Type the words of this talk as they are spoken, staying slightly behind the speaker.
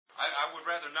I would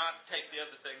rather not take the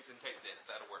other things and take this.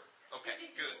 That'll work. Okay,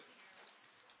 good.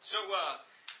 So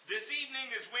this evening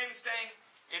is Wednesday.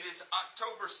 It is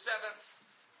October 7th,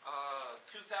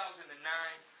 2009.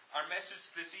 Our message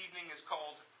this evening is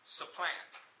called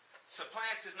Supplant.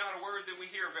 Supplant is not a word that we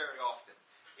hear very often.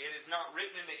 It is not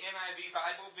written in the NIV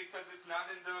Bible because it's not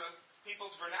in the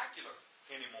people's vernacular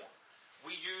anymore.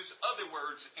 We use other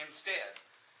words instead.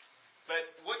 But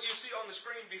what you see on the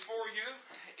screen before you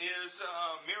is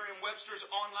Merriam-Webster's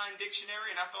online dictionary,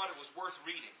 and I thought it was worth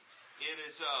reading.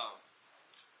 It's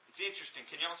interesting.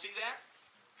 Can y'all see that?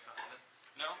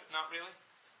 No? Not really?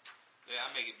 Yeah,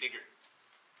 I'll make it bigger.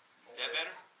 That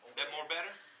better? That more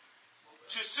better?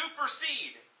 To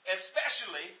supersede,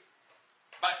 especially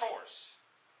by force.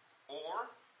 Or,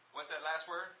 what's that last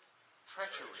word?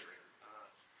 Treachery.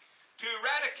 To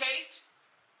eradicate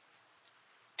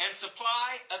and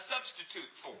supply a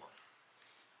substitute for.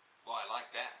 Well, I like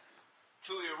that.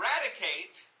 To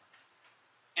eradicate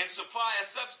and supply a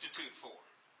substitute for.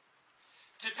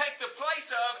 To take the place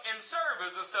of and serve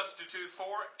as a substitute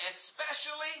for,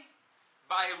 especially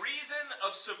by reason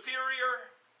of superior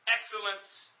excellence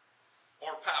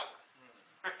or power.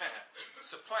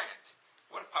 Supplant.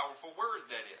 What a powerful word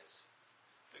that is.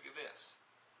 Look at this.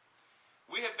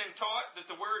 We have been taught that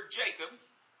the word Jacob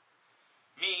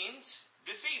means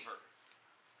deceiver.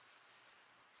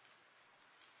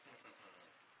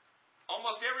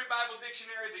 Almost every Bible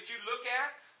dictionary that you look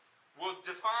at will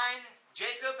define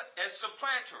Jacob as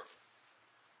supplanter.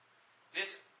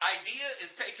 This idea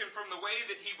is taken from the way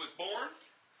that he was born.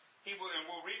 And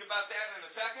we'll read about that in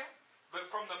a second.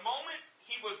 But from the moment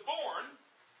he was born,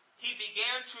 he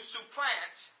began to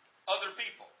supplant other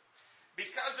people.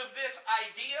 Because of this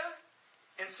idea,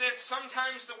 and since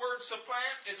sometimes the word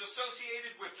supplant is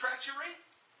associated with treachery,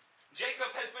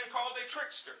 Jacob has been called a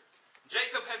trickster.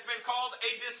 Jacob has been called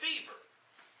a deceiver.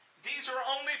 These are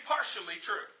only partially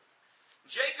true.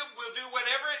 Jacob will do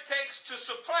whatever it takes to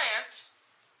supplant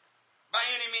by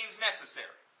any means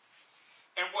necessary.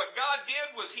 And what God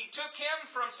did was He took him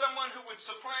from someone who would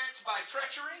supplant by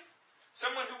treachery,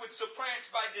 someone who would supplant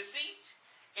by deceit,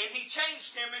 and He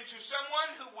changed him into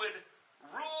someone who would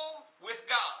rule with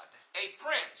God, a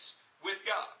prince with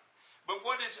God. But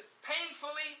what is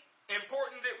painfully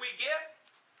important that we get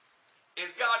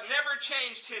is God never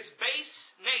changed His base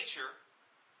nature,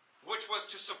 which was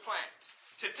to supplant,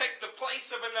 to take the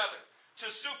place of another, to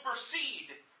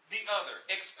supersede the other,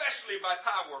 especially by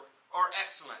power or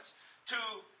excellence, to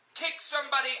kick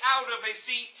somebody out of a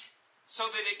seat so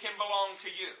that it can belong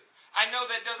to you. I know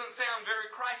that doesn't sound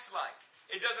very Christ-like.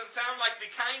 It doesn't sound like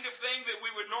the kind of thing that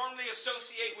we would normally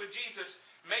associate with Jesus.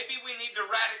 Maybe we need to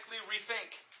radically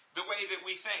rethink the way that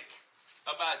we think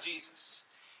about Jesus.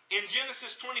 In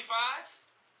Genesis 25,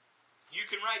 you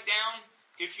can write down,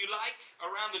 if you like,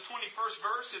 around the 21st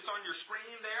verse. It's on your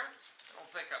screen there. I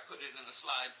don't think I put it in the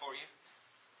slide for you.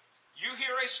 You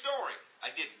hear a story.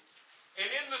 I didn't. And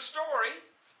in the story,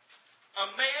 a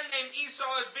man named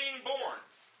Esau is being born.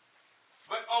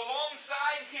 But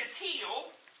alongside his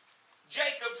heel,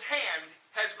 Jacob's hand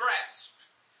has grasped.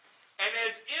 And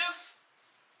as if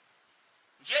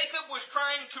Jacob was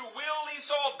trying to will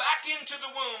Esau back into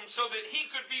the womb so that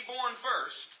he could be born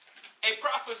first, a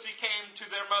prophecy came to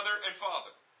their mother and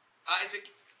father, Isaac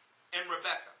and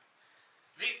Rebekah.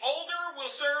 The older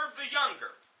will serve the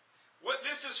younger. What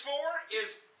this is for is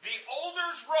the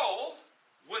older's role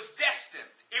was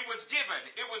destined. It was given.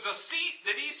 It was a seat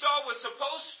that Esau was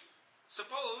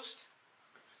supposed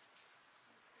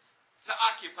to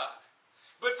occupy.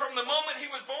 But from the moment he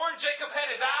was born, Jacob had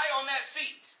his eye on that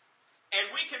seat.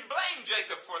 And we can blame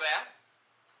Jacob for that,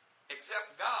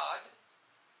 except God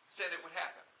said it would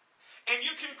happen. And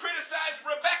you can criticize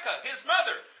Rebekah, his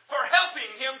mother, for helping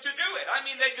him to do it. I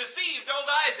mean, they deceived old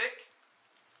Isaac,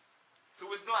 who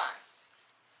was blind.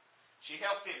 She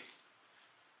helped him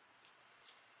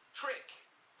trick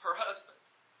her husband.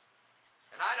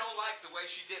 And I don't like the way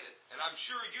she did it. And I'm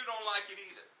sure you don't like it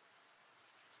either.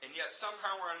 And yet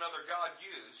somehow or another God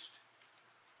used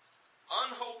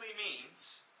unholy means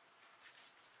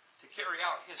to carry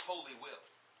out His holy will.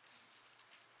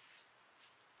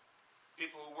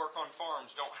 People who work on farms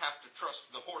don't have to trust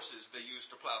the horses they use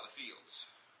to plow the fields.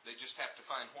 They just have to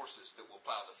find horses that will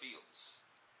plow the fields.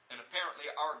 And apparently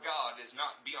our God is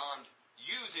not beyond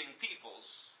using people's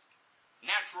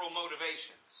natural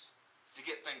motivations to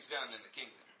get things done in the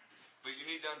kingdom. But you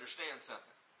need to understand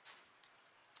something.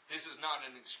 This is not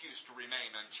an excuse to remain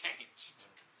unchanged.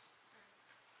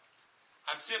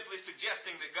 I'm simply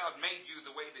suggesting that God made you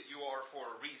the way that you are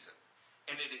for a reason.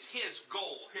 And it is His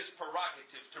goal, His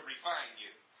prerogative to refine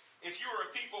you. If you're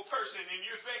a people person and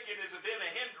you think it has been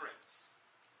a hindrance,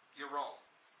 you're wrong.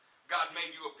 God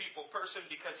made you a people person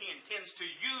because He intends to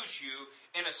use you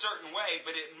in a certain way,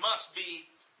 but it must be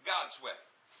God's way.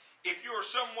 If you're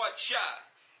somewhat shy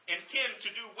and tend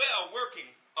to do well working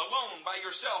alone by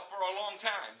yourself for a long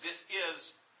time, this is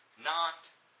not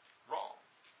wrong.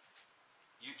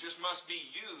 You just must be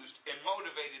used and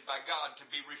motivated by God to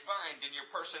be refined in your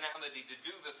personality to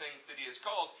do the things that He has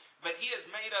called. But He has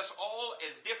made us all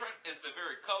as different as the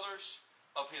very colors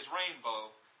of His rainbow,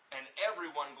 and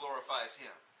everyone glorifies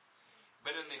Him.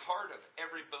 But in the heart of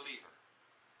every believer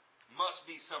must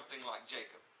be something like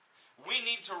Jacob. We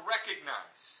need to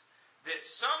recognize that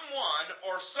someone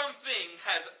or something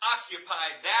has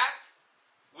occupied that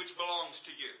which belongs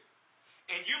to you.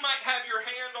 And you might have your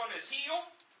hand on his heel,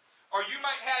 or you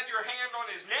might have your hand on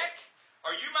his neck,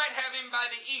 or you might have him by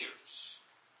the ears.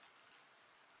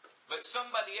 But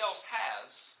somebody else has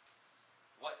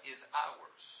what is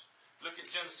ours. Look at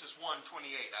Genesis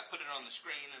 1:28. I put it on the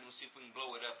screen, and we'll see if we can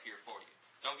blow it up here for you.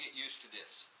 Don't get used to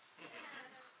this.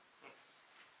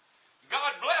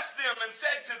 God blessed them and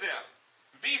said to them,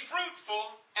 "Be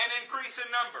fruitful and increase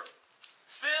in number.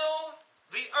 Fill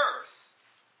the earth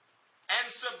and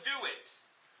subdue it.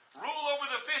 Rule over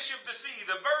the fish of the sea,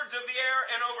 the birds of the air,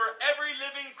 and over every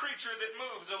living creature that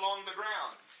moves along the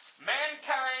ground."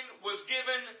 Mankind was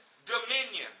given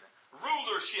dominion,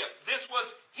 rulership. This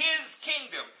was His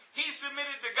kingdom. He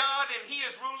submitted to God and He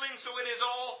is ruling, so it is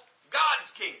all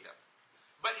God's kingdom.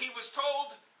 But He was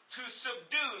told to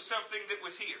subdue something that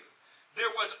was here.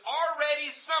 There was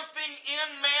already something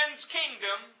in man's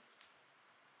kingdom,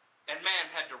 and man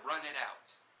had to run it out.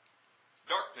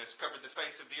 Darkness covered the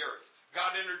face of the earth.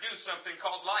 God introduced something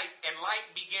called light, and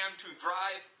light began to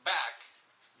drive back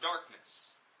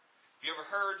darkness. You ever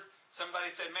heard somebody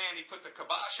say, "Man, he put the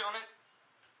kibosh on it"?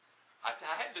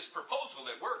 I had this proposal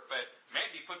at work, but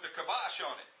Mandy put the kibosh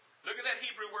on it. Look at that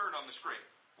Hebrew word on the screen.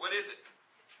 What is it?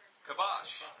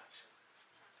 Kibosh.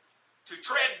 To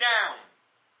tread down.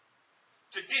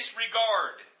 To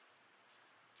disregard.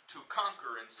 To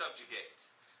conquer and subjugate.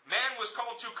 Man was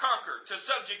called to conquer, to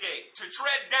subjugate, to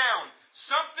tread down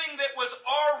something that was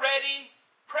already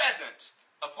present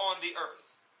upon the earth.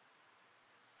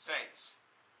 Saints,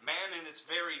 man in its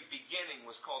very beginning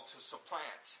was called to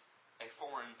supplant a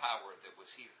foreign power that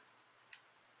was here.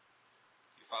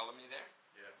 You follow me there?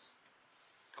 Yes.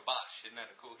 Kibosh, isn't that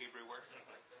a cool Hebrew word?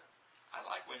 I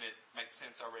like when it makes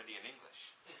sense already in English.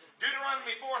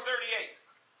 Deuteronomy 4:38.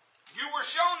 You were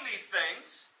shown these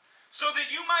things so that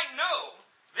you might know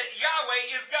that Yahweh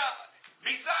is God.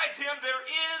 Besides Him there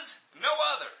is no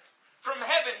other. From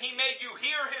heaven He made you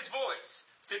hear His voice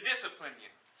to discipline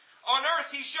you. On earth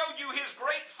He showed you His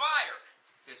great fire.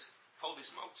 His holy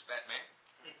smokes, Batman.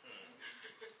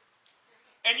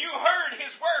 And you heard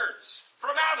His words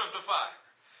from out of the fire.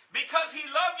 Because He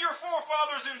loved your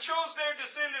forefathers and chose their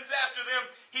descendants after them,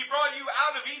 He brought you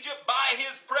out of Egypt by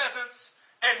His presence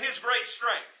and His great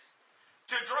strength,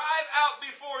 to drive out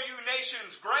before you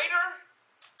nations greater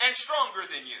and stronger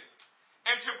than you,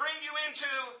 and to bring you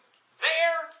into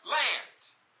their land,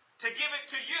 to give it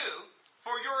to you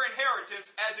for your inheritance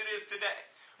as it is today.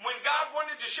 When God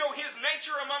wanted to show His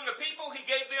nature among the people, He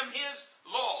gave them His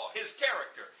law, His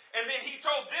character. And then He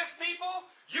told this people,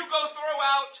 you go throw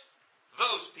out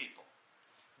those people.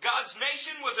 God's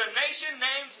nation was a nation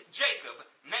named Jacob,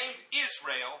 named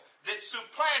Israel, that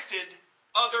supplanted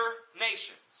other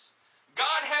nations.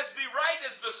 God has the right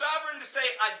as the sovereign to say,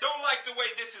 I don't like the way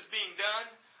this is being done.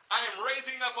 I am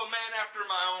raising up a man after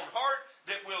my own heart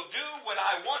that will do what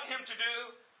I want him to do.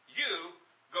 You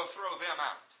go throw them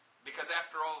out. Because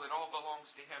after all, it all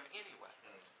belongs to Him anyway.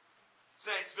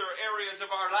 Saints, there are areas of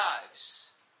our lives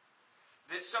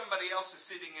that somebody else is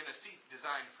sitting in a seat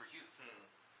designed for you.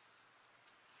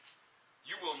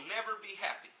 You will never be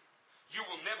happy. You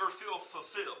will never feel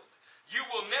fulfilled. You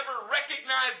will never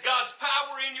recognize God's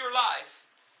power in your life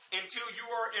until you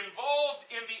are involved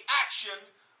in the action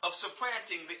of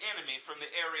supplanting the enemy from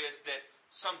the areas that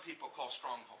some people call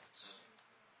strongholds.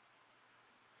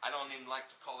 I don't even like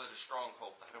to call it a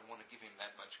stronghold. I don't want to give him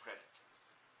that much credit.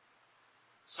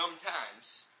 Sometimes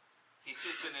he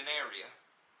sits in an area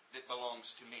that belongs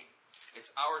to me. It's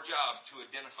our job to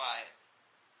identify it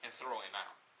and throw him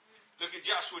out. Look at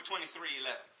Joshua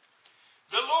 23:11.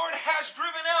 The Lord has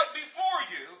driven out before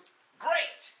you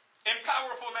great and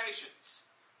powerful nations.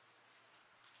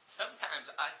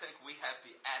 Sometimes I think we have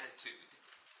the attitude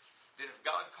that if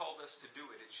God called us to do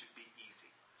it, it should be easy.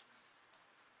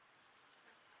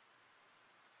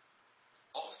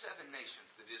 All 7 nations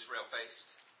that Israel faced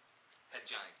had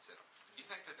giants in them. You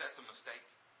think that that's a mistake?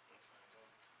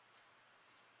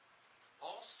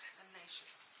 All 7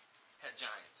 nations had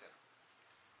giants in them.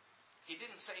 He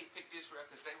didn't say he picked Israel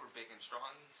because they were big and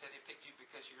strong. He said he picked you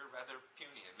because you're rather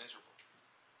puny and miserable.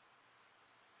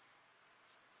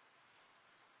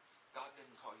 God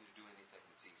didn't call you to do anything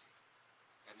that's easy.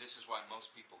 And this is why most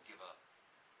people give up.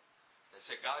 They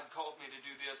say, God called me to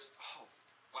do this. Oh,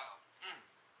 wow.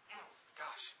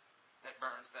 Gosh, that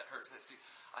burns, that hurts.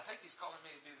 I think He's calling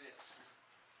me to do this.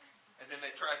 And then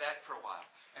they try that for a while.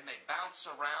 And they bounce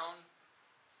around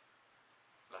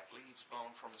like leaves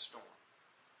blown from a storm.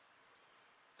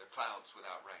 They're clouds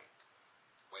without rain,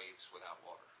 waves without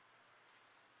water.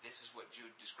 This is what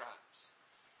Jude describes.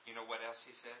 You know what else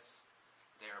he says?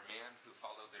 They are men who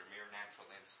follow their mere natural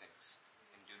instincts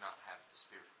and do not have the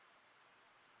Spirit.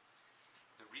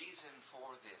 The reason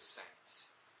for this, saints,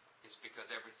 is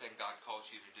because everything God calls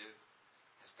you to do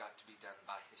has got to be done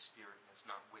by His Spirit, and it's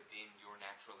not within your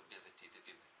natural ability to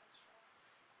do it.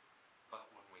 But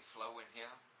when we flow in Him,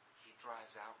 He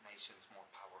drives out nations more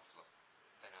powerful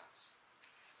than us.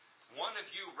 One of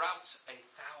you routs 1,000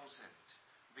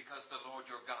 because the Lord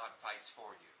your God fights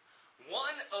for you.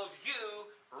 One of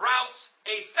you routs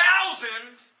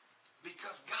 1,000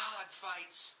 because God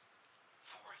fights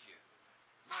for you.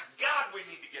 My God, we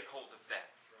need to get hold of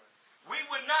that. We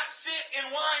would not sit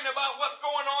and whine about what's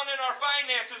going on in our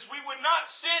finances. We would not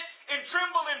sit and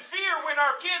tremble in fear when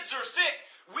our kids are sick.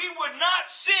 We would not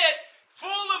sit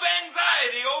full of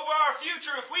anxiety over our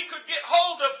future if we could get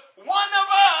hold of one of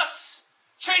us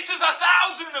chases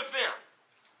 1,000 of them.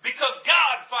 Because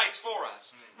God fights for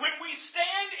us. When we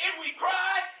stand and we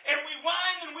cry and we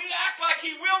whine and we act like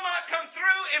He will not come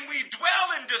through and we dwell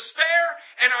in despair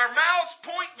and our mouths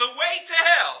point the way to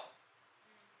hell,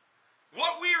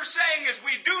 what we are saying is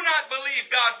we do not believe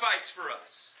God fights for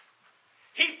us.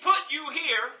 He put you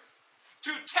here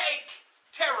to take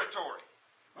territory.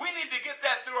 We need to get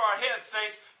that through our heads,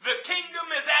 saints. The kingdom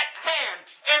is at hand,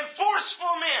 and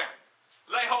forceful men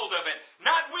lay hold of it.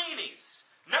 Not weenies,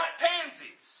 not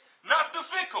pansies, not the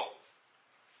fickle,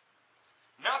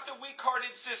 not the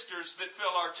weak-hearted sisters that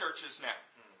fill our churches now.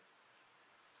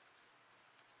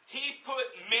 He put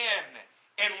men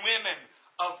and women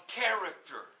of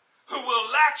character who will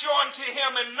latch on to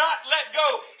Him and not let go.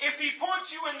 If He points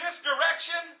you in this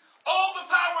direction, all the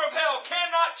power of hell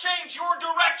cannot change your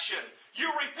direction.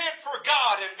 You repent for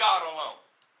God and God alone.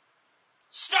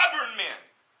 Stubborn men,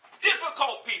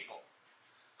 difficult people,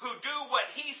 who do what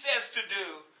He says to do,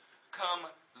 come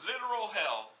literal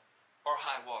hell or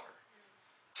high water.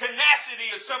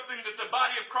 Tenacity is something that the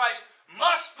body of Christ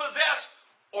must possess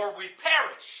or we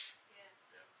perish.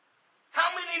 How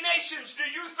many nations do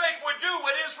you think would do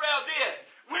what Israel did?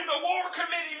 When the war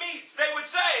committee meets, they would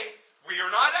say, we are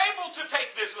not able to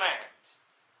take this land.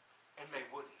 And they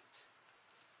wouldn't.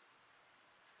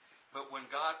 But when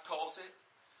God calls it,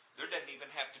 there doesn't even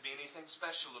have to be anything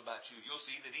special about you. You'll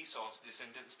see that Esau's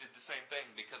descendants did the same thing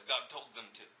because God told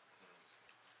them to.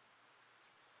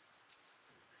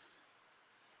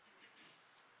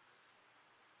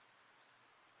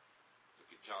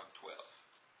 Look at John 12.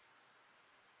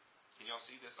 Can y'all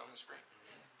see this on the screen?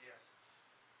 Yes.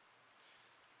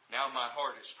 Now my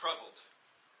heart is troubled.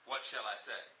 What shall I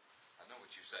say? I know what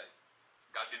you say.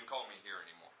 God didn't call me here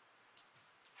anymore.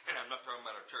 And I'm not talking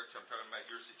about our church. I'm talking about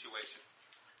your situation.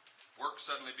 Work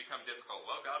suddenly become difficult.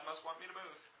 Well, God must want me to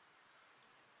move.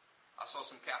 I saw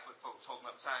some Catholic folks holding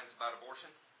up signs about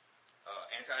abortion,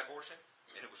 anti-abortion,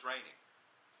 and it was raining.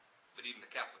 But even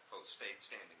the Catholic folks stayed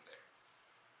standing there.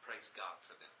 Praise God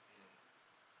for them.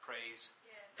 Praise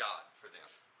God for them.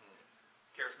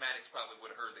 Charismatics probably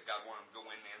would have heard that God wanted them to go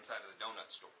in the inside of the donut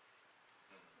store.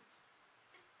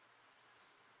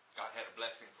 God had a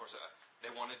blessing for some.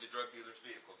 They wanted the drug dealer's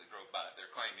vehicle. They drove by it.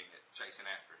 They're claiming it, chasing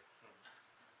after it.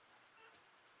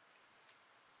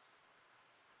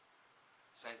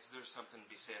 Saints, there's something to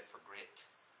be said for grit.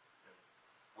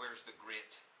 Where's the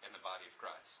grit in the body of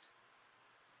Christ?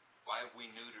 Why have we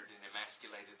neutered and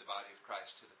emasculated the body of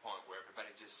Christ to the point where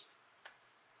everybody just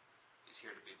is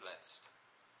here to be blessed?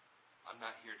 I'm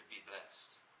not here to be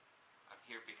blessed. I'm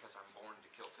here because I'm born to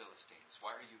kill Philistines.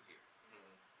 Why are you here?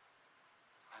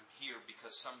 I'm here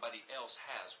because somebody else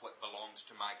has what belongs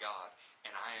to my God,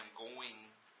 and I am going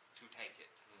to take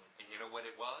it. And you know what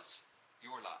it was?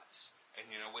 Your lives.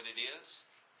 And you know what it is?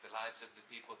 The lives of the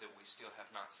people that we still have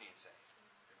not seen saved.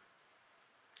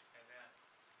 Amen.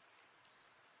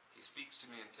 He speaks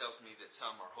to me and tells me that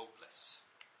some are hopeless.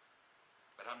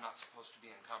 But I'm not supposed to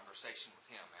be in conversation with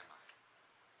Him, am I?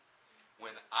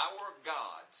 When our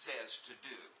God says to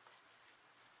do,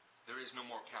 there is no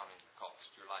more counting the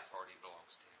cost. Your life already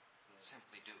belongs to Him.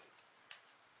 Simply do it.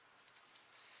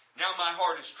 Now my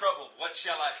heart is troubled. What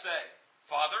shall I say?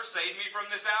 Father, save me from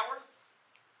this hour?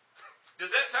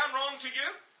 Does that sound wrong to you?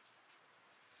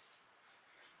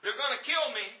 They're going to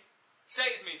kill me.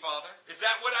 Save me, Father. Is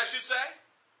that what I should say?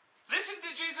 Listen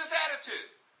to Jesus'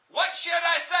 attitude. What should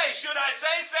I say? Should I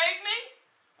say, save me?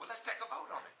 Well, let's take a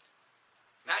vote on it.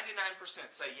 99%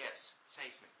 say yes,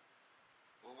 save me.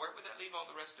 Well, where would that leave all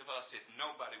the rest of us if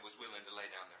nobody was willing to lay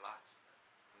down their life?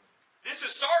 This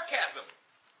is sarcasm.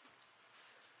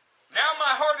 Now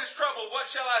my heart is troubled. What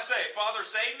shall I say? Father,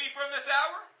 save me from this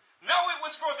hour? No, it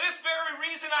was for this very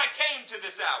reason I came to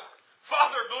this hour.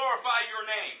 Father, glorify your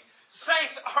name.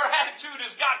 Saints, our attitude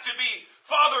has got to be,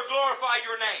 Father, glorify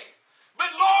your name.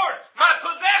 But Lord, my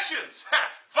possessions,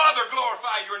 Father,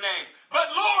 glorify your name.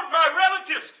 But Lord, my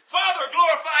relatives, Father,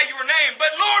 glorify your name.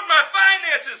 But Lord, my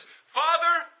finances,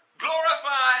 Father,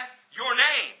 glorify your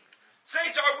name.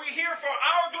 Saints, are we here for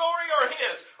our glory or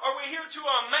His? Are we here to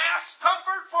amass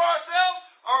comfort for ourselves?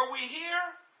 Or are we here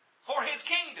for His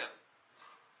kingdom?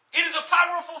 It is a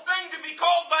powerful thing to be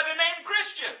called by the name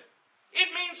Christian. It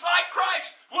means like Christ.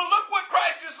 Well, look what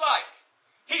Christ is like.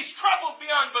 He's troubled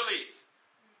beyond belief.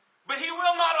 But He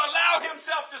will not allow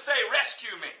Himself to say,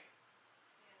 rescue me.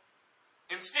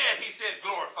 Instead, He said,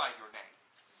 glorify your name.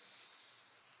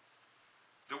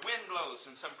 The wind blows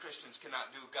and some Christians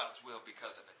cannot do God's will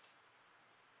because of it.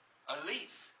 A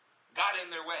leaf got in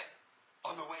their way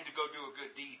on the way to go do a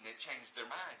good deed and it changed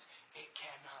their minds. It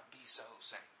cannot be so,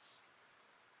 saints.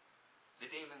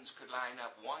 The demons could line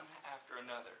up one after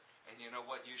another. And you know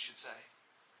what you should say?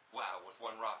 Wow, with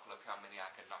one rock, look how many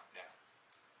I can knock down.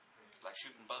 It's like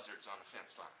shooting buzzards on a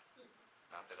fence line.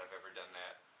 Not that I've ever done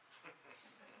that.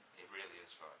 It really is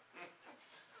fun.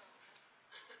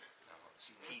 No,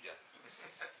 see PETA.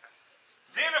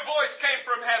 Then a voice came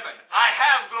from heaven. I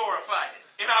have glorified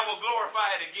it, and I will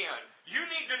glorify it again. You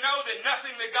need to know that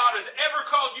nothing that God has ever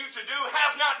called you to do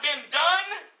has not been done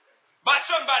by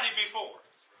somebody before.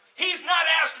 He's not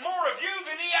asked more of you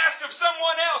than He asked of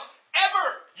someone else, ever.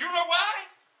 You know why?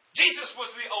 Jesus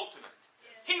was the ultimate.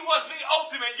 He was the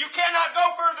ultimate. You cannot go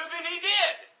further than He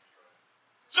did.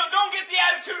 So don't get the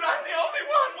attitude, I'm the only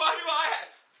one. Why do I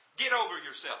have? Get over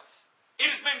yourself.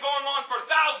 It has been going on for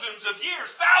thousands of years.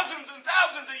 Thousands and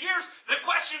thousands of years. The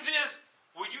question is,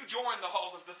 will you join the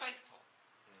hall of the faithful?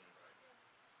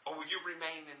 Or will you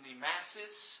remain in the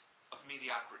masses of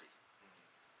mediocrity?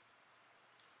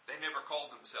 They never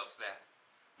called themselves that.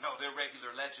 No, they're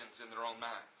regular legends in their own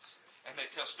minds. And they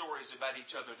tell stories about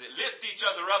each other that lift each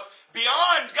other up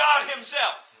beyond God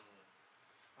Himself.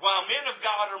 While men of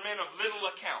God are men of little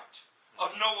account,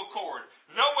 of no accord.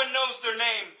 No one knows their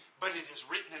name, but it is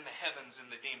written in the heavens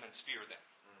and the demons fear them.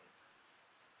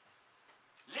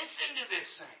 Listen to this,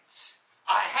 saints.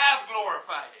 I have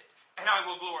glorified it, and I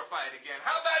will glorify it again.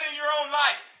 How about in your own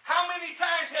life? How many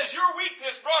times has your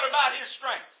weakness brought about His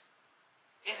strength?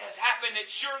 It has happened, it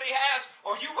surely has,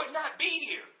 or you would not be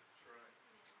here.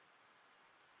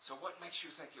 So what makes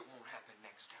you think it won't happen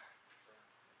next time?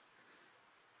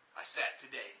 I sat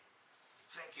today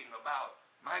thinking about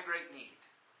my great need.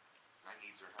 My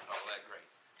needs are not all that great.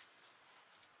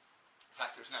 In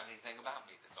fact, there's not anything about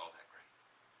me that's all that great.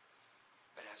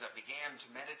 But as I began to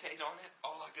meditate on it,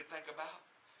 all I could think about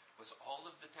was all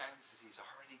of the times that He's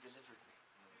already delivered me.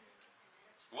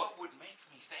 What would make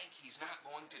me think He's not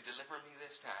going to deliver me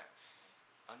this time?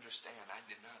 Understand, I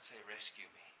did not say rescue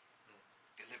me.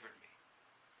 Delivered me.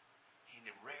 He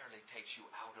rarely takes you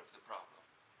out of the problem.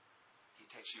 He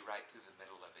takes you right through the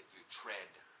middle of it. You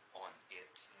tread on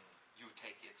it. You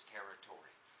take its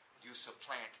territory. You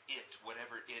supplant it,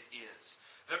 whatever it is.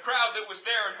 The crowd that was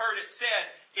there and heard it said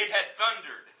it had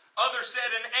thundered. Others said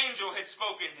an angel had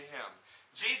spoken to him.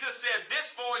 Jesus said, this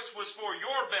voice was for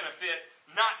your benefit,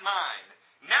 not mine.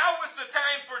 Now is the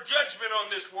time for judgment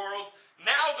on this world.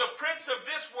 Now the prince of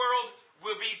this world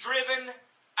will be driven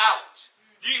out.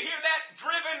 Do you hear that?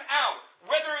 Driven out.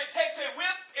 Whether it takes a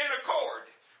whip and a cord,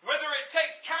 whether it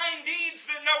takes kind deeds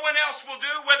that no one else will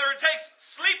do, whether it takes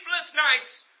sleepless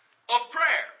nights of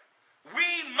prayer, we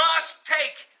must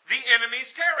take the enemy's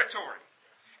territory.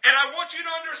 And I want you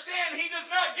to understand, He does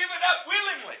not give it up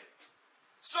willingly.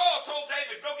 Saul told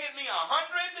David, go get me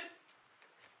 100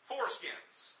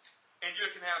 foreskins, and you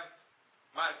can have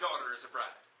my daughter as a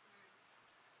bride.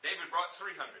 David brought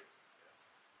 300.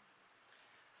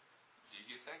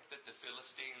 Do you think that the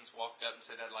Philistines walked up and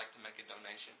said, I'd like to make a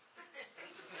donation?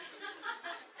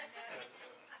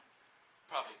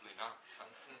 Probably not.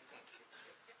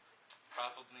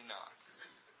 Probably not.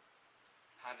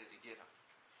 How did he get them?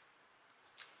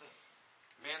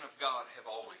 Men of God have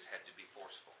always had to be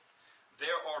forceful.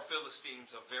 There are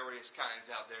Philistines of various kinds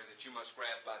out there that you must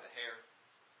grab by the hair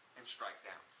and strike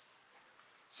down.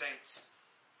 Saints,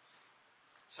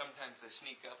 sometimes they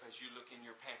sneak up as you look in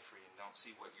your pantry and don't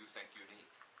see what you think you need.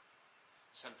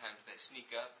 Sometimes they sneak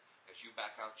up as you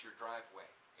back out your driveway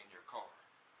in your car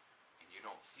and you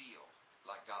don't feel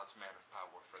like God's man of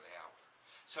power for the hour.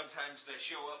 Sometimes they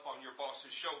show up on your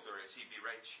boss's shoulder as he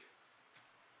berates you.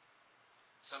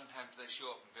 Sometimes they show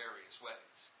up in various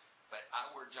ways. But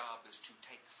our job is to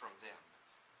take from them.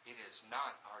 It is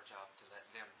not our job to let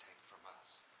them take from us.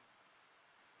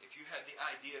 If you had the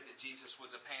idea that Jesus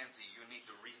was a pansy, you need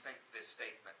to rethink this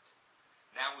statement.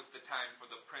 Now is the time for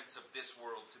the prince of this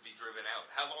world to be driven out.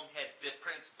 How long had the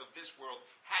prince of this world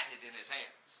had it in his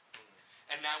hands?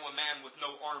 And now a man with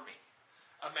no army.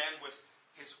 A man with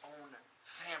his own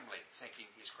family thinking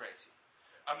he's crazy.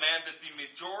 A man that the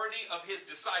majority of his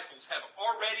disciples have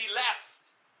already left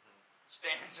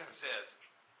stands and says,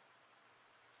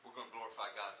 we're going to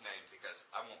glorify God's name because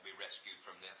I won't be rescued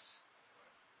from this.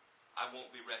 I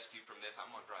won't be rescued from this. I'm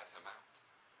going to drive him out.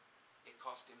 It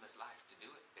cost him his life to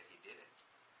do it, but he did it.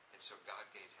 And so God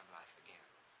gave him life again.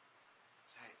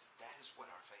 Saints, that is what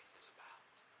our faith is about.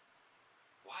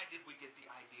 Why did we get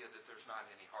the idea that there's not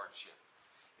any hardship?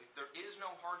 If there is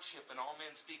no hardship and all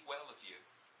men speak well of you,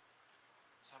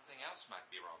 something else might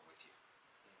be wrong with you.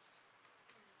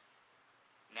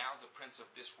 Now the prince of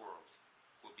this world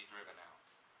will be driven out.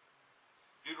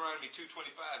 Deuteronomy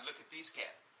 2:25, look at these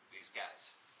guys.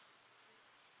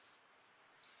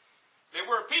 They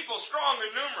were a people strong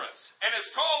and numerous, and as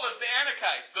tall as the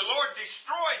Anakites. The Lord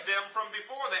destroyed them from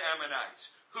before the Ammonites,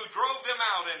 who drove them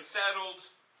out and settled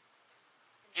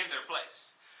in their place.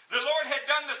 The Lord had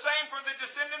done the same for the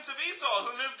descendants of Esau,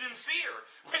 who lived in Seir,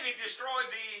 when he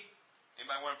destroyed the...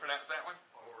 Anybody want to pronounce that one?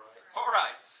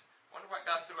 Horites. Wonder what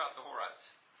God threw out the Horites.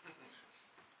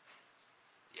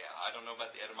 Yeah, I don't know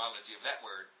about the etymology of that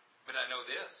word, but I know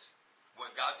this. When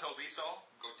God told Esau,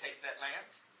 go take that land,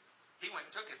 he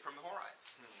went and took it from the Horites.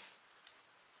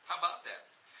 How about that?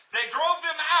 They drove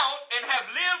them out and have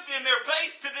lived in their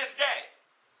place to this day.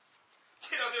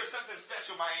 You know, there's something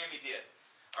special Miami did.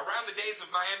 Around the days of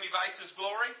Miami Vice's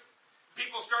glory,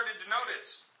 people started to notice,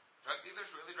 drug dealers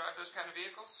really drive those kind of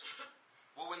vehicles?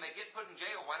 Well, when they get put in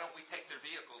jail, why don't we take their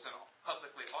vehicles and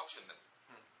publicly auction them?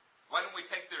 Why don't we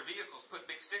take their vehicles, put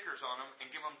big stickers on them,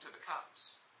 and give them to the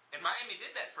cops? And Miami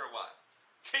did that for a while.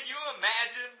 Can you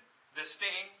imagine the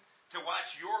sting to watch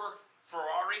your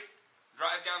Ferrari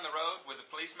drive down the road with a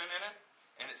policeman in it,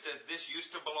 and it says this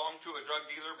used to belong to a drug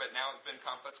dealer, but now it's been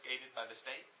confiscated by the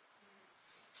state?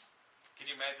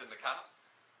 Can you imagine the cop?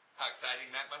 How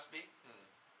exciting that must be?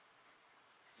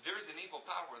 There is an evil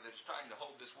power that is trying to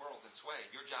hold this world in sway.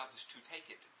 Your job is to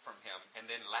take it from him and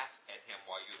then laugh at him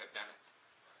while you have done it.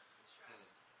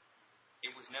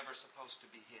 It was never supposed to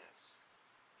be his.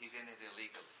 He's in it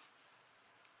illegally.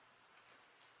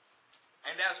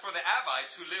 And as for the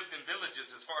Avites who lived in villages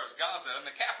as far as Gaza, and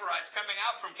the Kaphirites coming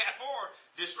out from Kaphor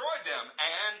destroyed them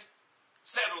and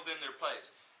settled in their place.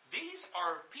 These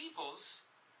are peoples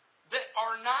that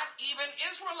are not even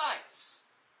Israelites.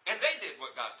 And they did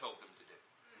what God told them to do.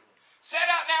 Set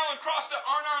out now and cross the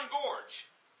Arnon Gorge.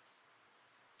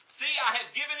 See, I have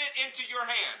given it into your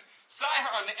hand.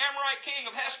 Sihon, the Amorite king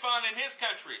of Heshbon and his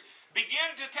country. Begin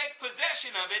to take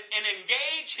possession of it and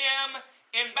engage him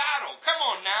in battle. Come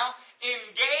on now.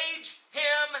 Engage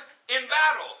him in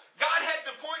battle. God had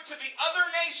to point to the other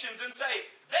nations and say,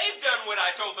 they've done what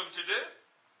I told them to do.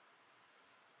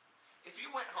 If you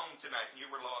went home tonight and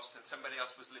you were lost and somebody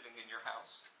else was living in your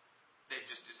house, they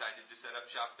just decided to set up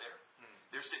shop there.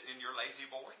 They're sitting in your lazy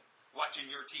boy, watching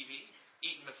your TV,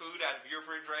 eating the food out of your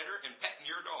refrigerator, and petting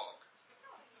your dog.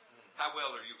 How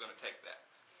well are you going to take that?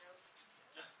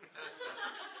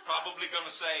 Probably going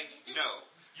to say no.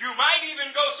 You might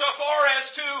even go so far as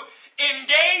to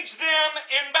engage them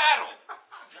in battle.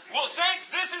 Well, saints,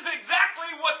 this is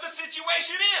exactly what the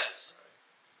situation is.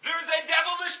 There is a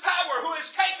devilish power who has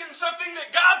taken something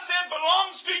that God said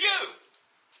belongs to you.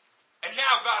 And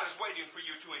now God is waiting for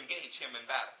you to engage him in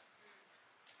battle.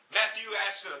 Matthew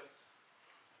asked a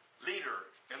leader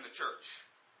in the church,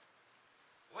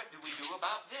 what do we do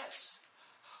about this?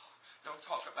 Don't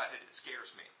talk about it. It scares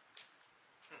me.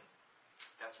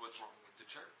 That's what's wrong with the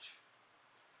church.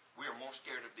 We are more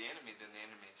scared of the enemy than the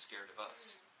enemy is scared of us.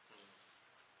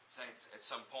 Saints, at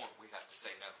some point we have to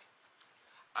say no.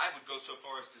 I would go so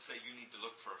far as to say you need to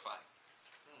look for a fight.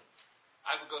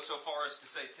 I would go so far as to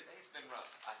say today's been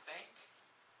rough. I think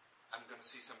I'm going to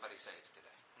see somebody saved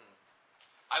today.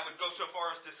 I would go so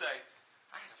far as to say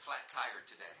I had a flat tire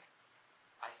today.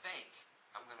 I think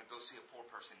I'm going to go see a poor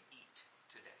person eat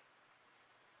today.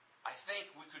 I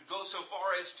think we could go so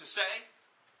far as to say,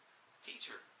 a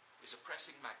teacher is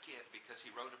oppressing my kid because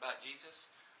he wrote about Jesus.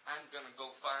 I'm going to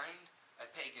go find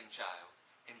a pagan child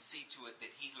and see to it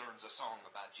that he learns a song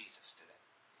about Jesus today.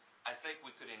 I think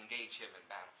we could engage him in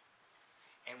battle.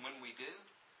 And when we do,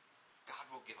 God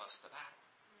will give us the battle.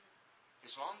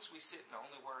 As long as we sit and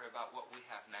only worry about what we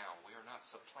have now, we are not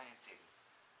supplanting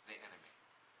the enemy.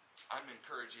 I'm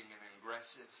encouraging an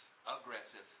aggressive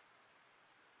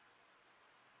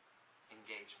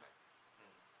engagement.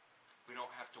 We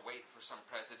don't have to wait for some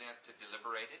president to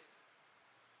deliberate it.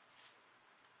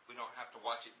 We don't have to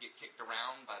watch it get kicked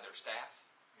around by their staff.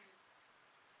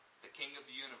 The King of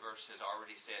the universe has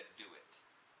already said, do it.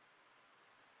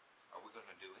 Are we going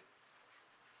to do it?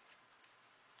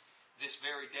 This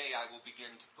very day I will begin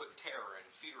to put terror and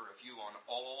fear of you on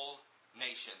all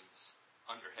nations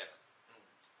under heaven.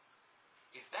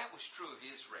 If that was true of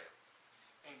Israel,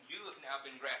 and you have now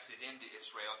been grafted into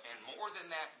Israel, and more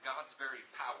than that, God's very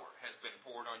power has been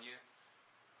poured on you,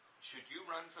 should you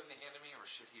run from the enemy or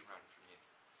should he run from you?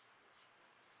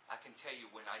 I can tell you,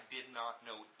 when I did not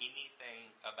know anything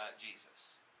about Jesus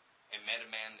and met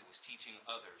a man that was teaching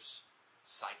others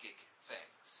psychic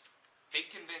things, big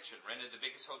convention, rented the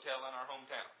biggest hotel in our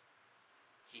hometown,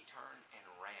 he turned and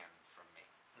ran from me.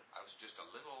 I was just a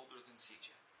little older than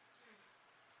CJ.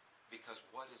 Because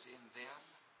what is in them,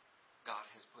 God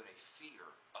has put a fear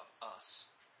of us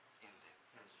in them.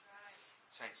 That's right.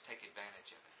 Saints, take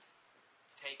advantage of it.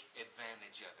 Take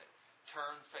advantage of it.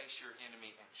 Turn, face your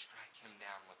enemy, and strike him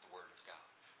down with the Word of God.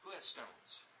 Who has stones?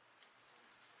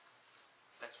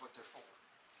 That's what they're for.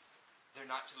 They're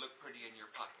not to look pretty in your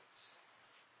pockets.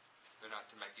 They're not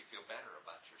to make you feel better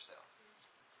about yourself.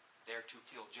 They're to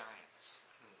kill giants.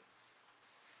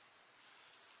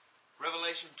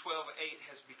 Revelation 12:8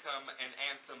 has become an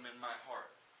anthem in my heart.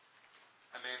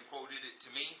 A man quoted it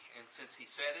to me, and since he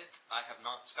said it, I have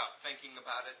not stopped thinking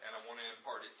about it, and I want to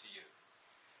impart it to you.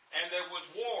 And there was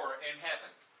war in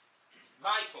heaven.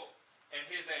 Michael and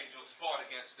his angels fought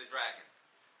against the dragon.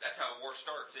 That's how a war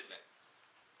starts, isn't it?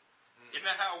 Isn't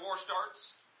that how a war starts?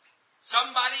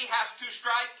 Somebody has to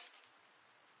strike.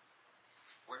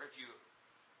 Where have you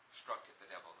struck at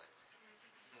the devil lately?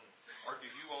 Or do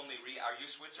you only are you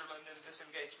Switzerland in this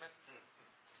engagement?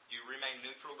 Do you remain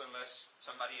neutral unless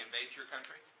somebody invades your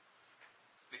country?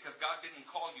 Because God didn't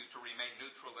call you to remain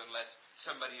neutral unless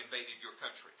somebody invaded your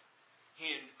country.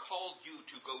 He called you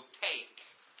to go take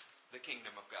the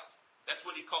kingdom of God. That's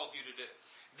what He called you to do.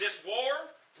 This war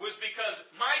was because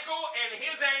Michael and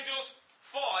his angels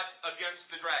fought against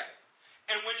the dragon.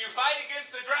 And when you fight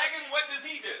against the dragon, what does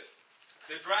he do?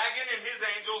 The dragon and his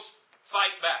angels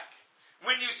fight back.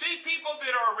 When you see people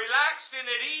that are relaxed and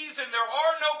at ease and there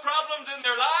are no problems in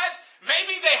their lives,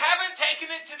 maybe they haven't taken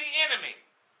it to the enemy.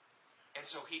 And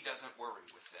so he doesn't worry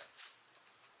with them.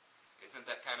 Isn't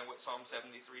that kind of what Psalm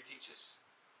 73 teaches?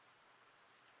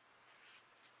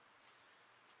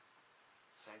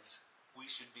 Saints, we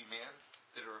should be men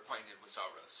that are acquainted with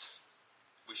sorrows.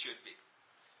 We should be.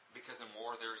 Because in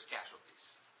war there is casualties.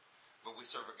 But we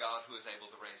serve a God who is able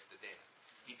to raise the dead.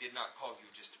 He did not call you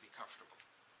just to be comfortable.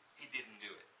 He didn't do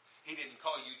it. He didn't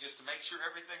call you just to make sure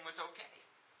everything was okay.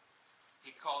 He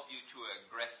called you to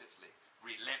aggressively,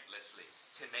 relentlessly,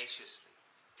 tenaciously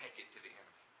take it to the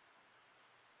enemy.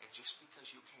 And just because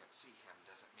you can't see him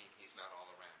doesn't mean he's not all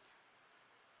around you.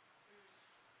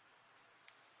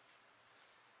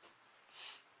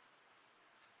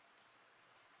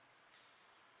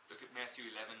 Look at Matthew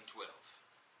 11:12.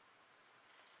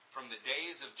 From the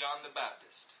days of John the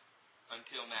Baptist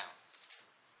until now,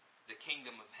 the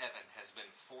kingdom of heaven has been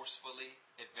forcefully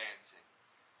advancing,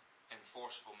 and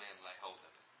forceful men lay hold of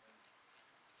it.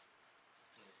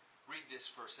 Read this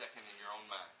for a second in your own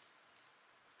mind.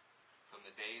 From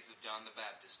the days of John the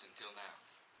Baptist until now,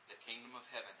 the kingdom of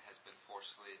heaven has been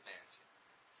forcefully advancing,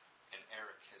 and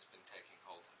Eric has been taking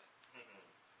hold of it.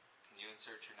 Can you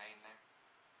insert your name there?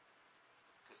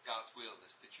 Because God's will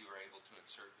is that you are able to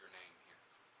insert your name here.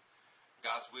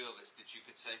 God's will is that you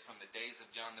could say from the days of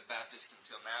John the Baptist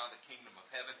until now, the kingdom of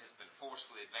heaven has been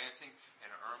forcefully advancing,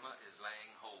 and Irma is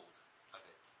laying hold of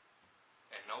it.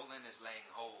 And Nolan is laying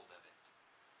hold of it.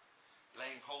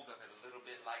 Laying hold of it a little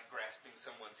bit like grasping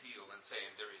someone's heel and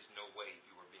saying, there is no way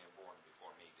you were being born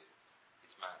before me, dude.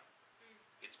 It's mine.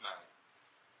 It's mine.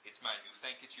 It's mine. You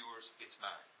think it's yours? It's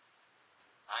mine.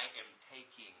 I am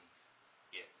taking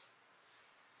it.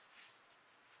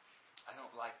 I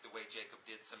don't like the way Jacob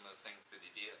did some of the things that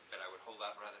he did, but I would a whole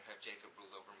lot rather have Jacob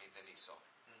rule over me than Esau.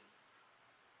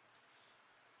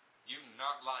 You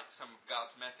not like some of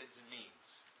God's methods and means,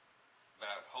 but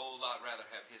I would a whole lot rather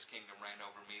have his kingdom reign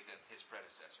over me than his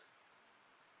predecessor.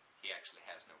 He actually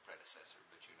has no predecessor,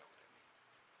 but you know what I mean.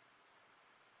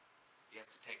 You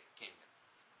have to take the kingdom.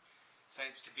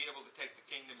 Saints, to be able to take the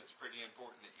kingdom, it's pretty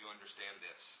important that you understand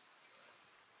this.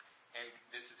 And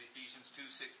this is Ephesians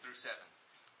 2:6-7.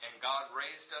 And God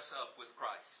raised us up with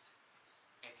Christ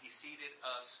and He seated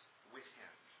us with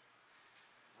Him.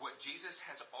 What Jesus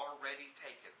has already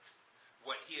taken,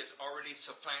 what He has already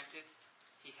supplanted,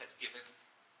 He has given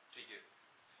to you.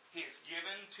 He has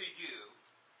given to you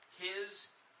His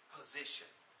position.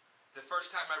 The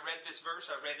first time I read this verse,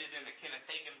 I read it in a Kenneth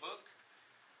Hagin book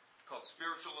called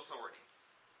Spiritual Authority.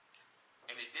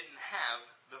 And it didn't have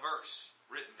the verse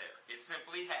written there. It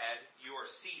simply had, you are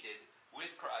seated with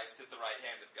Christ at the right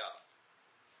hand of God.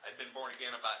 I'd been born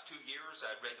again about 2 years.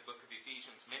 I'd read the book of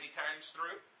Ephesians many times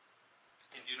through.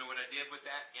 And do you know what I did with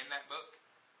that in that book?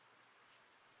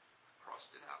 I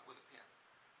crossed it out with a pen.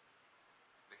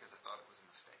 Because I thought it was a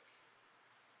mistake.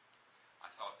 I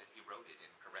thought that he wrote it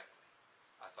incorrectly.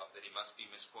 I thought that he must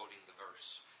be misquoting the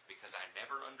verse. Because I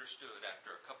never understood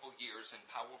after a couple years in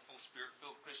powerful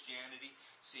Spirit-filled Christianity,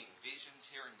 seeing visions,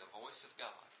 hearing the voice of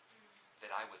God,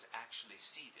 that I was actually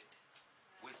seated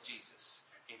with Jesus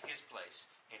in His place,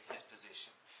 in His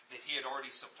position. That He had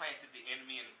already supplanted the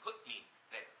enemy and put me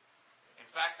there. In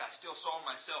fact, I still saw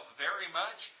myself very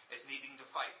much as needing to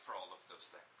fight for all of those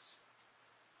things.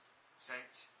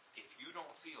 Saints, if you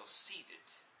don't feel seated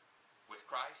with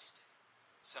Christ,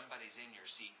 somebody's in your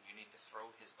seat and you need to throw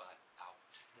his butt out.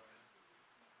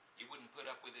 You wouldn't put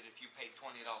up with it if you paid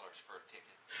 $20 for a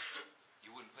ticket.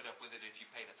 You wouldn't put up with it if you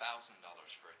paid $1,000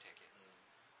 for a ticket.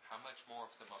 How much more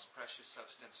of the most precious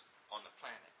substance on the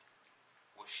planet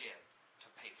was shed to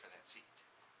pay for that seat?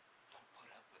 Don't put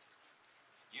up with it.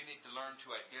 You need to learn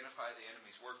to identify the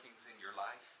enemy's workings in your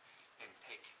life and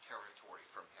take territory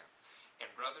from him. And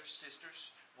brothers, sisters,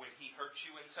 when he hurts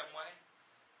you in some way,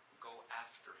 go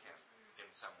after him in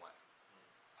some way.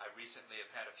 I recently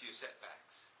have had a few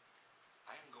setbacks.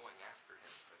 I am going after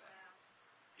him for that.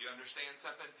 You understand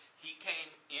something? He came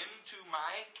into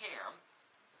my camp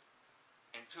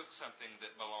and took something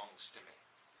that belongs to me.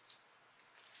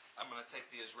 I'm going to take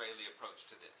the Israeli approach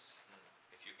to this.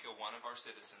 If you kill one of our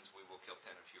citizens, we will kill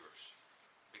 10 of yours,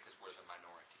 because we're the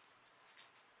minority.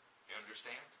 You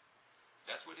understand?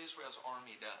 That's what Israel's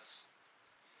army does.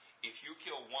 If you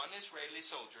kill one Israeli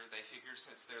soldier, they figure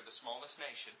since they're the smallest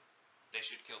nation, they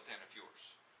should kill 10 of yours.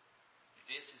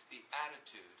 This is the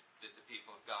attitude that the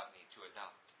people of God need to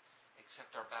adopt.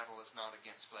 Except our battle is not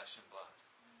against flesh and blood.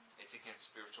 It's against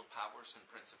spiritual powers and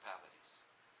principalities.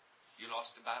 You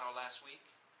lost a battle last week?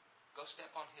 Go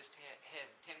step on his head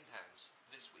 10 times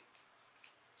this week.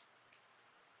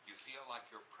 You feel like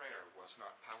your prayer was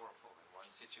not powerful in one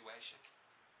situation?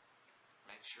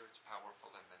 Make sure it's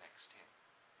powerful in the next 10.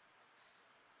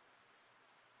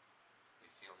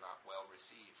 You feel not well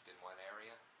received in one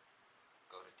area?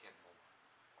 Go to 10 more,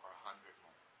 or 100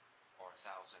 more, or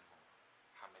 1,000 more.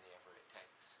 How many ever it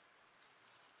takes.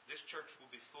 This church will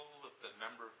be full of the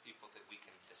number of people that we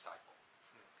can disciple.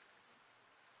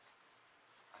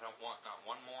 I don't want not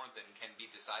one more than can be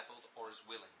discipled or is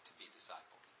willing to be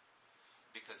discipled.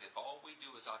 Because if all we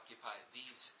do is occupy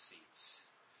these seats,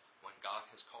 when God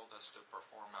has called us to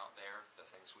perform out there the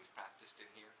things we've practiced in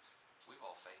here, we've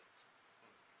all failed.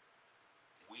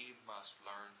 We must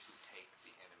learn to take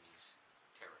the enemy's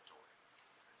territory.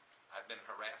 I've been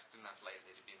harassed enough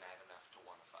lately to be mad enough to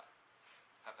want to fight.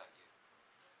 How about you?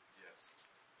 Yes.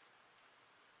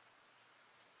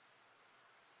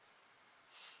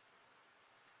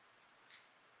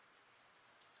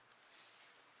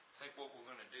 I think what we're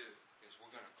going to do is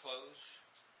we're going to close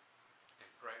in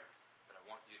prayer, but I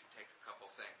want you to take a couple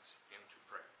things into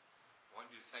prayer. I want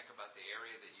you to think about the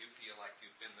area that you feel like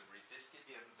you've been resisted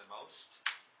in the most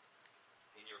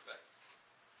in your faith.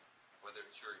 Whether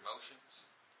it's your emotions,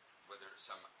 whether it's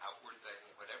some outward thing,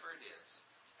 whatever it is.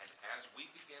 And as we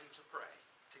begin to pray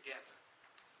together,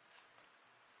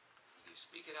 whether you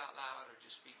speak it out loud or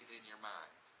just speak it in your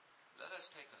mind, let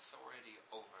us take authority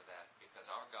over that, because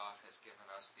our God has given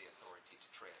us the authority to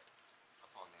tread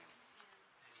upon the enemy.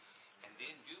 And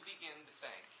then you begin to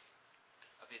think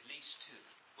of at least 2.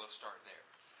 We'll start there.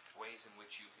 Ways in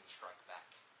which you can strike back.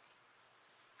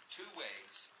 2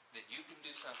 ways that you can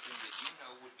do something that you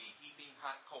know would be heaping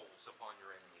hot coals upon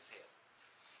your enemy's head.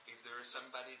 If there is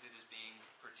somebody that is being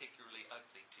particularly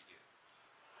ugly to you,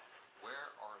 where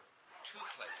are 2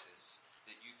 places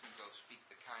that you can go speak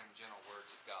the kind, gentle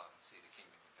words of God and see the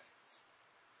kingdom advance?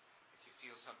 If you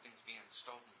feel something's being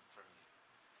stolen from you,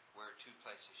 where are 2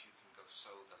 places you can go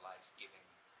sow the life-giving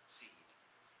seed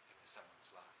into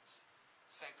someone's lives?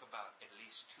 Think about at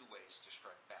least 2 ways to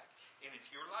strike back. And if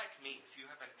you're like me, if you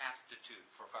have an aptitude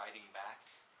for fighting back,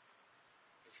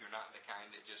 if you're not the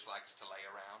kind that just likes to lay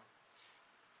around,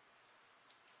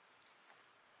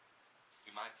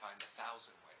 you might find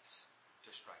 1,000 ways to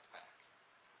strike back.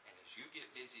 And as you get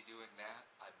busy doing that,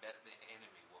 I bet the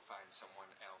enemy will find someone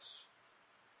else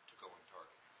to go and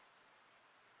target.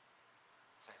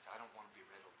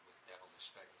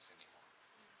 disturb us anymore.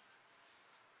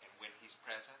 And when He's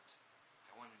present,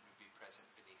 I want Him to be present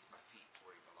beneath my feet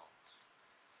where He belongs.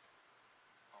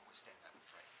 Why don't we stand up and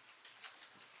pray?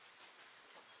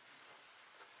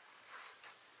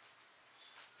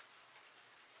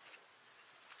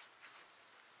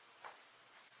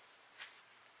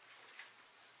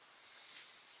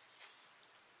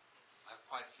 I have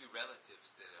quite a few relatives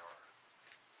that are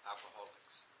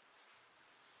alcoholics.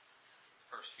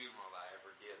 The first funeral I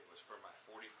ever did was for my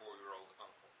 44-year-old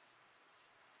uncle.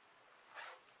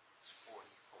 He's 44.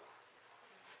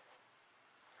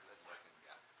 Good-looking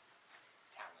guy.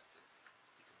 Talented.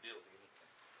 He could build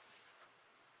anything.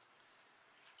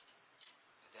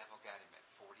 The devil got him at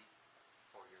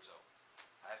 44 years old.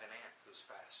 I have an aunt who's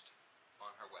fast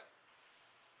on her way.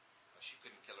 Well, she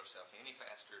couldn't kill herself any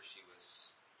faster if she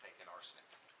was taking arsenic.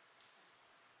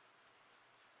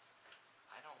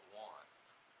 I don't want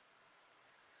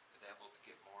the devil to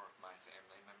get more of my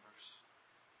family members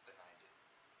than I do.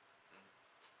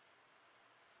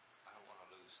 I don't want to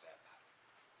lose that battle.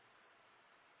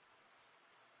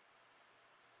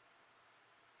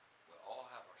 We'll all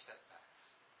have our setbacks.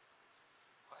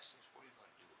 The question is, what are you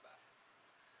going to do about it?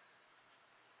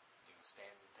 You're going to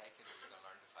stand and take it, or you're going to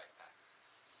learn to fight back?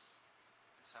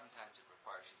 And sometimes it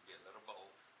requires you to be a little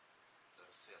bold, a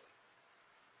little silly.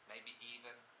 Maybe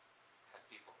even have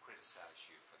people criticize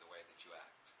you for the way that you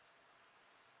act.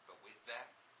 But with that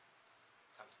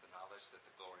comes the knowledge that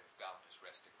the glory of God is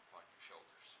resting upon your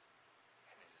shoulders.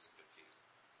 And it is a good feeling.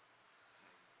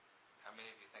 How many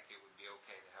of you think it would be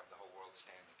okay to have the whole world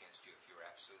stand against you if you were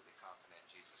absolutely confident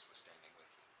Jesus was standing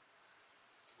with you?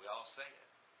 We all say it,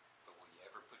 but will you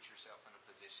ever put yourself in a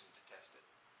position to test it?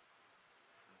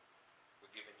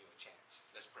 We're giving you a chance.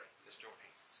 Let's pray. Let's join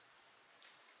hands.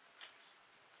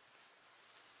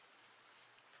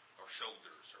 Or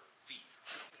shoulders or feet.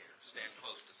 I don't care. Stand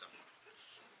close to someone.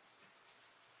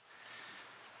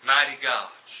 Mighty God.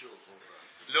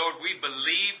 Lord, we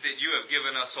believe that you have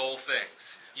given us all things.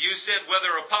 You said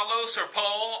whether Apollos or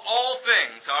Paul, all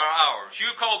things are ours. You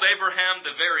called Abraham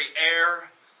the very heir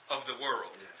of the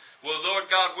world. Yes. Well, Lord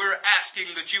God, we're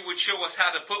asking that you would show us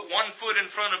how to put one foot in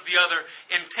front of the other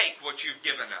and take what you've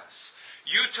given us.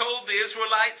 You told the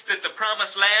Israelites that the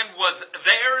promised land was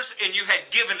theirs and you had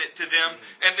given it to them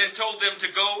and then told them to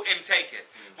go and take it.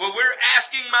 Well, we're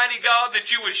asking, mighty God,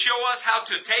 that you would show us how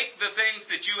to take the things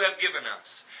that you have given us.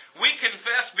 We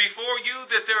confess before you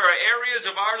that there are areas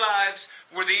of our lives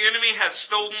where the enemy has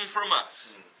stolen from us.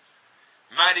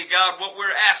 Mighty God, what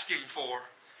we're asking for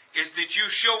is that you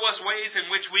show us ways in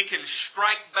which we can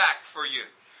strike back for you.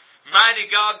 Mighty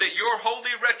God, that your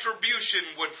holy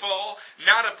retribution would fall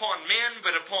not upon men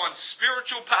but upon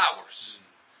spiritual powers.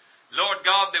 Lord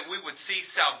God, that we would see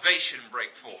salvation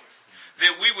break forth.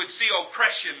 That we would see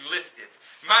oppression lifted.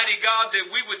 Mighty God, that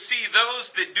we would see those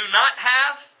that do not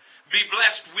have be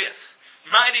blessed with.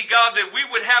 Mighty God, that we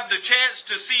would have the chance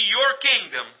to see your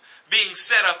kingdom being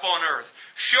set up on earth.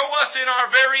 Show us in our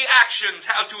very actions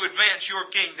how to advance your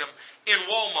kingdom in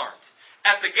Walmart,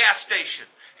 at the gas station,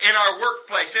 in our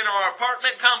workplace, in our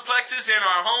apartment complexes, in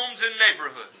our homes and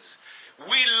neighborhoods.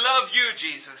 We love you,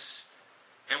 Jesus,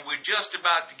 and we're just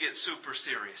about to get super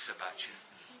serious about you.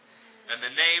 In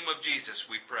the name of Jesus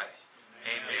we pray.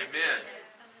 Amen. Amen.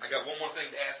 I got one more thing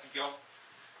to ask you, y'all.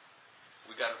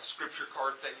 We got a scripture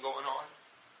card thing going on.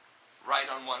 Write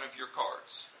on one of your cards,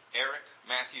 Eric,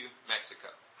 Matthew, Mexico.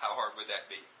 How hard would that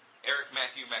be? Eric,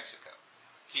 Matthew, Mexico.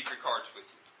 Keep your cards with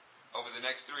you. Over the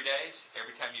next 3 days,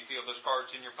 every time you feel those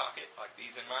cards in your pocket, like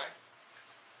these in mine,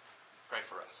 pray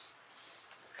for us.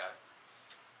 Okay?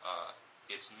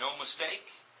 It's no mistake.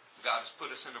 God has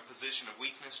put us in a position of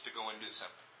weakness to go and do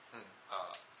something.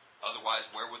 Otherwise,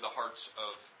 where would the hearts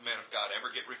of men of God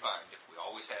ever get refined if we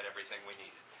always had everything we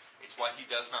needed? It's why He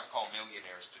does not call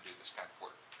millionaires to do this kind of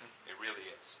work. It really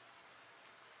is.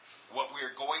 What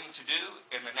we're going to do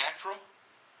in the natural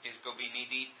is go be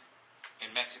knee-deep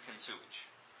in Mexican sewage.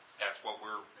 That's what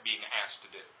we're being asked to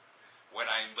do. What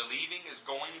I'm believing is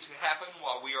going to happen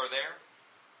while we are there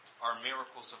are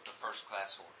miracles of the first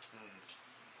class order.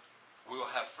 We will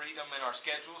have freedom in our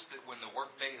schedules that when the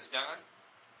workday is done,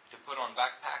 to put on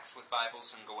backpacks with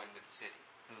Bibles and go into the city.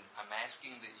 I'm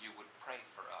asking that you would pray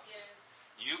for us. Yes.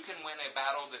 You can win a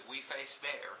battle that we face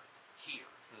there, here.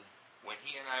 When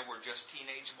he and I were just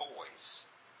teenage boys,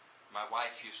 my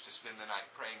wife used to spend the night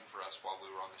praying for us while we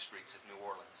were on the streets of New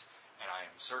Orleans. And I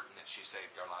am certain that she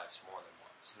saved our lives more than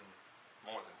once.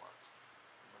 More than once.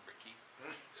 Remember Keith?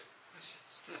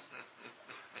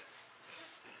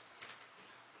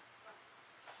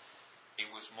 It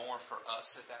was more for us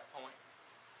at that point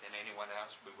than anyone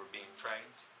else. We were being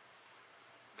trained.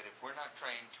 But if we're not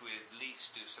trained to at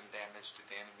least do some damage to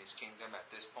the enemy's kingdom at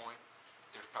this point,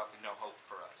 there's probably no hope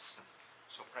for us.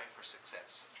 So pray for success.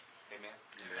 Amen?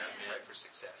 Amen. Pray for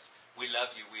success. We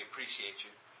love you. We appreciate you.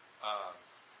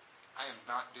 I am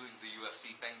not doing the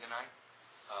UFC thing tonight.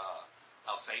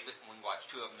 I'll save it and we can watch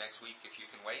 2 of them next week if you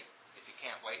can wait. If you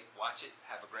can't wait, watch it.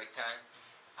 Have a great time.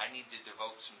 I need to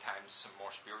devote some time to some more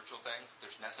spiritual things.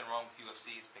 There's nothing wrong with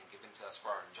UFC. It's been given to us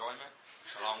for our enjoyment,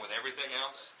 along with everything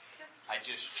else. I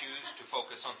just choose to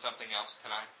focus on something else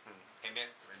tonight. Amen?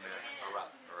 Amen. All right.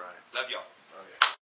 All right. Love y'all. Okay.